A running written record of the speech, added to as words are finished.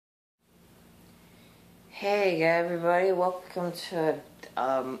Hey everybody, welcome to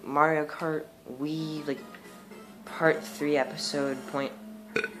Mario Kart Wii, like, part 3 episode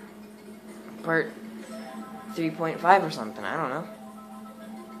part 3.5 or something, I don't know.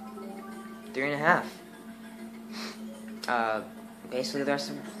 3.5. Basically the rest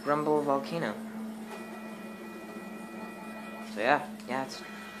of Rumble Volcano. So yeah, it's,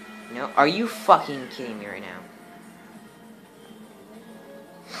 are you fucking kidding me right now?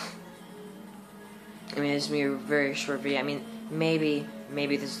 I mean, it's gonna be a very short video. I mean, maybe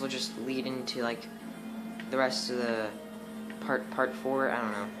this will just lead into, like, the rest of the part 4, I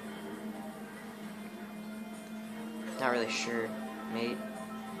don't know. Not really sure, mate.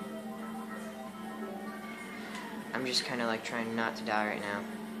 I'm just kind of, like, trying not to die right now.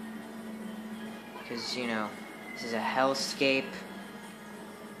 Because, this is a hellscape.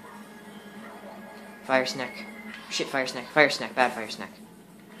 Fire snack. Shit, fire snack. Fire snack. Bad fire snack.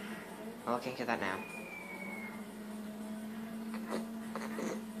 Well, I can't get that now.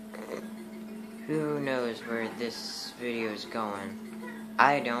 Who knows where this video is going?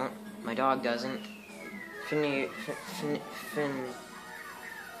 I don't. My dog doesn't. Finn.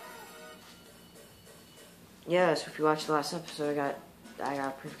 Yeah, so if you watched the last episode, I got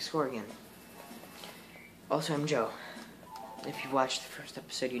a perfect score again. Also, I'm Joe. If you watched the first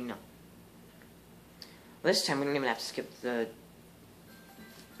episode, you'd know. This time, we don't even have to skip the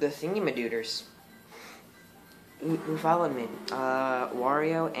thingamadooders. Who followed me?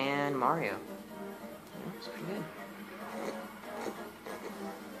 Wario and Mario. Yeah, it's pretty good.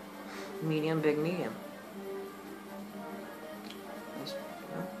 Medium, big, medium. It's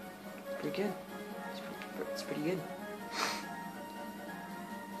pretty good. It's pretty good.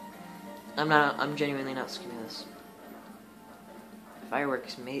 I'm genuinely not skipping this.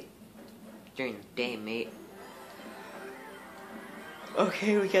 Fireworks, mate. During the day, mate.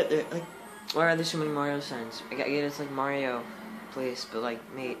 Okay, we get there. Like, why are there so many Mario signs? I get it's like Mario place, but like,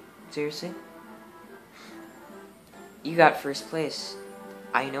 mate, seriously? You got first place.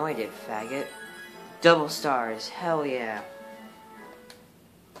 I know I did, faggot. Double stars, hell yeah.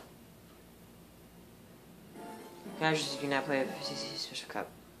 Congratulations, you can now play a 50cc Special Cup.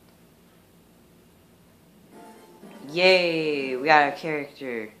 Yay, we got a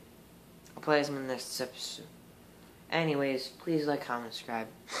character. I'll play as him in the next episode. Anyways, please like, comment, subscribe.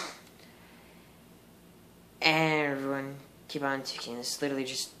 And everyone, keep on ticking. This is literally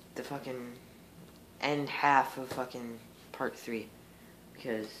just the fucking end half of fucking part 3.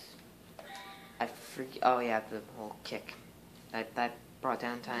 Because oh yeah, the whole kick. That brought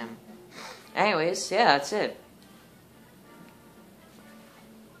down time. Anyways, yeah, that's it.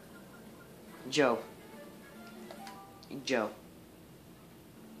 Joe.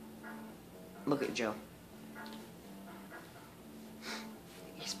 Look at Joe.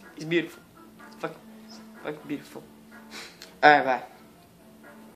 He's beautiful. Fucking beautiful. Alright, bye.